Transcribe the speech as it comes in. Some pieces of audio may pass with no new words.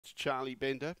It's Charlie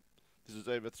Bender. This is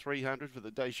over 300 for the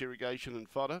Dacia Irrigation and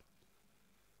Fodder.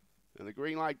 And the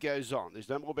green light goes on. There's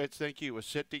no more bets, thank you. We're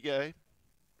set to go.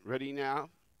 Ready now.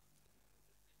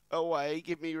 Away,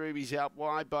 Give Me Ruby's out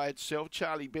wide by itself.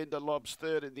 Charlie Bender lobs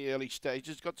third in the early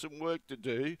stages. Got some work to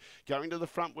do. Going to the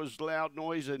front was Loud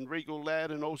Noise and Regal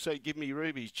Lad, and also Give Me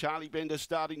Ruby's. Charlie Bender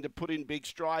starting to put in big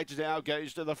strides now.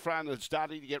 Goes to the front and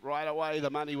starting to get right away. The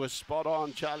money was spot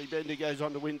on. Charlie Bender goes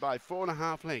on to win by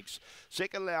 4.5 lengths.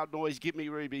 Second, Loud Noise, Give Me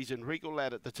Ruby's, and Regal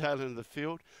Lad at the tail end of the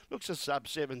field. Looks a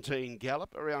sub-17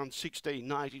 gallop, around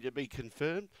 16.90 to be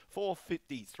confirmed.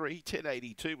 4.53,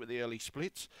 10.82 with the early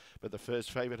splits. But the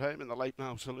first favourite home, and the late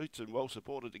mail salutes, and well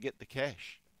supported to get the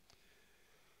cash.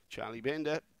 Charlie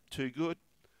Bender, too good.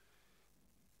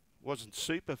 Wasn't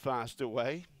super fast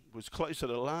away. Was closer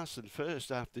to last than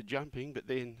first after jumping, but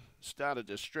then started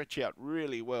to stretch out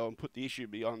really well and put the issue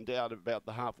beyond doubt about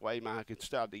the halfway mark and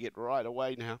started to get right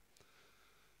away now.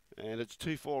 And it's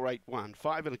 2.481.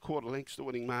 5 1/4 lengths the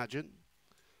winning margin.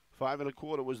 5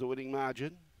 1/4 was the winning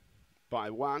margin by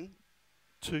 1.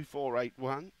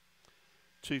 2.481.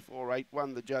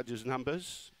 2.481 the judges'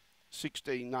 numbers.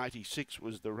 16.96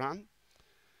 was the run.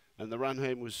 And the run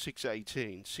home was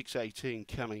 6.18. 6.18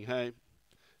 coming home.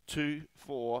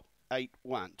 2.481.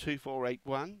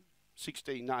 2.481.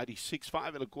 16.96.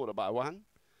 5 1/4 by 1.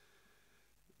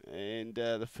 And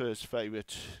the first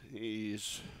favourite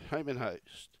is Home and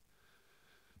Host.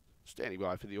 Standing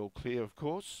by for the all clear, of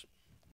course.